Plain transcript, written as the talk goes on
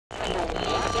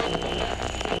I'm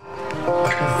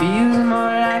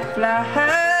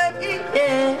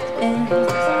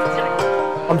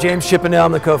James Chippendale.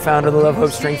 I'm the co-founder of the Love,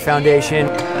 Hope, Strength Foundation.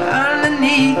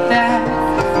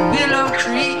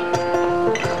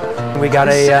 We got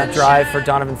a drive for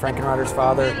Donovan Frankenreiter's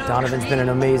father. Donovan's been an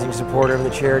amazing supporter of the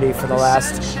charity for the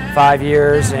last 5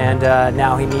 years, and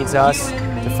now he needs us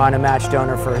to find a match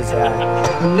donor for his dad.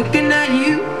 I'm looking at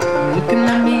you, looking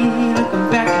at me, looking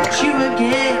back at you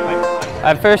again.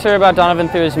 I first heard about Donovan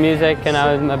through his music, and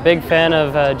I'm a big fan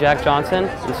of Jack Johnson,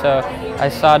 and so I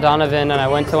saw Donovan and I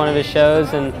went to one of his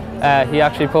shows, and he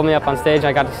actually pulled me up on stage and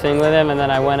I got to sing with him, and then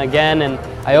I went again and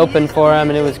I opened for him,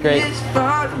 and it was great.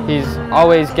 He's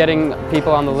always getting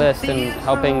people on the list and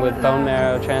helping with bone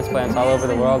marrow transplants all over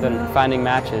the world and finding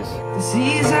matches. The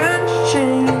seasons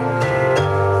change,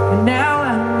 and now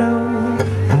I know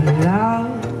I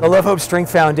love. The Love, Hope,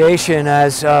 Strength Foundation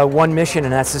has one mission,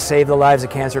 and that's to save the lives of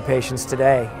cancer patients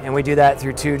today. And we do that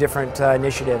through 2 different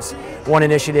initiatives. One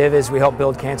initiative is we help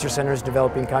build cancer centers in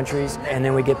developing countries, and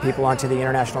then we get people onto the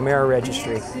International Mirror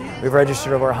Registry. We've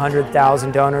registered over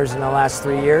 100,000 donors in the last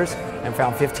 3 years and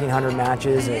found 1,500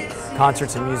 matches at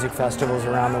concerts and music festivals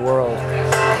around the world.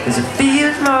 Does it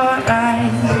feel more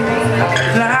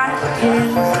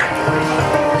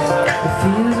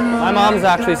My mom's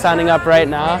actually signing up right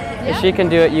now. If she can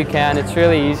do it, you can. It's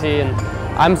really easy, and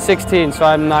I'm 16, so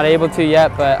I'm not able to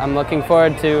yet, but I'm looking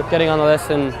forward to getting on the list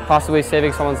and possibly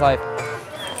saving someone's life.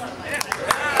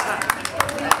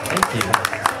 Thank you.